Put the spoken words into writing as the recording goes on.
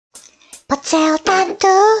po celu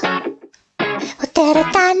tantu, u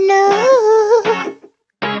teretanu.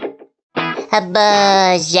 O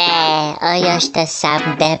Bože, o još te sam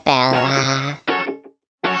debela.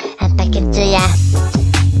 Back into ya.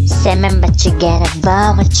 Remember to get a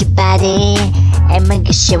ball with your body. And when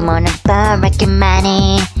you wanna burn, making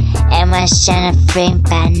money. And we're trying to free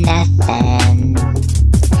by nothing.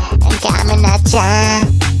 And coming at ya,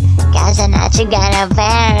 cause I know you got a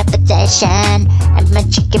bad reputation. And my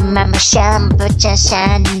chicken mama showing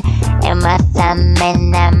protection. And my thumb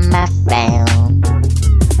and my friend.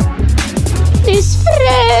 These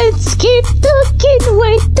friends keep talking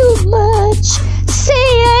way too much. Say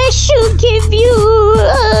I should give you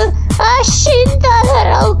a $1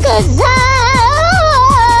 cause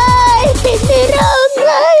I've been around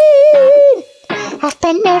line. I've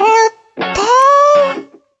been around day.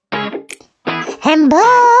 And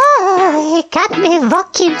boy, got me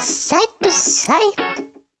walking side to side.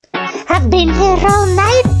 I've been here all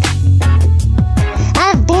night.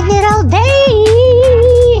 I've been here all day.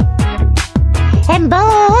 And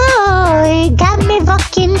boy, got me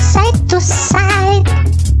walking side to side.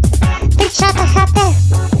 Picture the hate.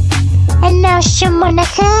 And now she wanna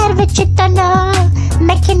hear what you don't know.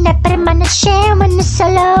 Making every man share when it's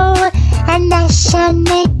solo. And now she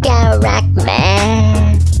nigga rock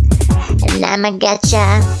man. And I'ma get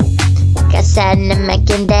ya, cause I'm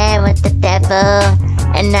making there with the devil.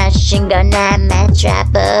 And now she gonna have my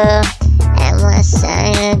trouble. And what's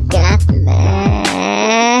you got me?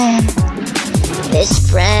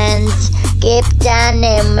 These friends keep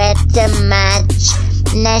turning with too much.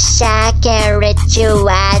 Nasha can't reach you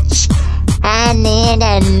watch. I need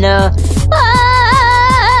to know.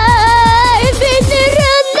 I've been here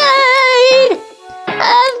all night.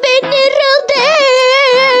 I've been here all day.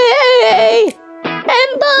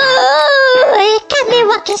 And boy, you got me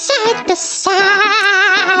walking side to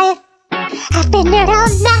side. I've been here all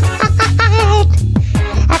night.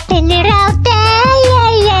 I've been here all day.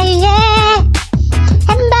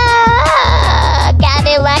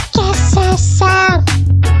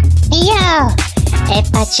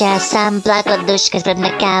 Patrz, ja sam Blagoduska, sprawna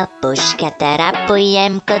kapuszka.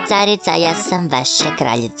 Terapujem kocarica, ja sam vaša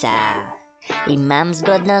kraljica. Imam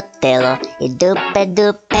zgodno telo i dupe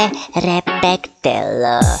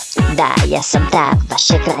repektelo. Da, ja sam ta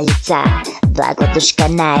vaša kraljica, Blagoduska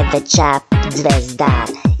najveća zvezda.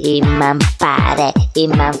 Imam pare,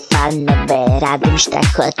 imam fanove, radim šta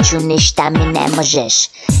hoću, ništa mi ne možeš.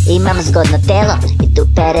 Imam zgodno telo i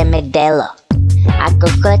dupe remedelo. Ako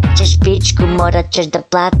hoćeš pičku, morat ćeš da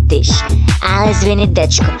platiš. Ali izvini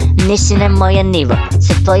dečko, nisi na moje nivo.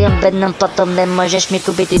 Sa tvojom bednom popom ne možeš mi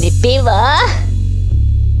kupiti ni pivo.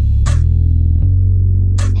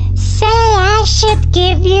 Say I should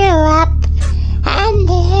give you up. I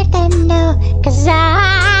need to know, cause all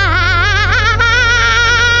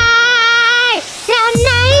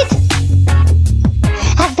night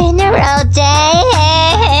I've been here all day.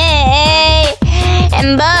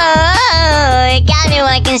 And boy, got me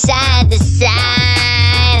walking side to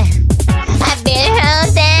side. I've been here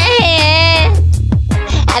all day.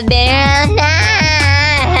 I've been here all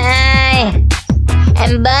night.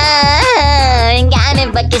 And boy, got me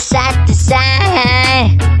walking side to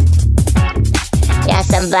side. Ja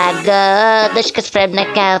sam Blagoduska, spremna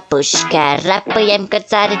kapuška. Rapujem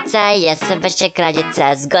kocarica, ja sam vaša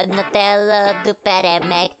kraljica. Zgodno telo, dupe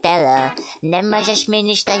remek telo. Ne možeš mi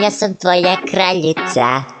ništa, ja sam tvoja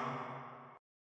kraljica.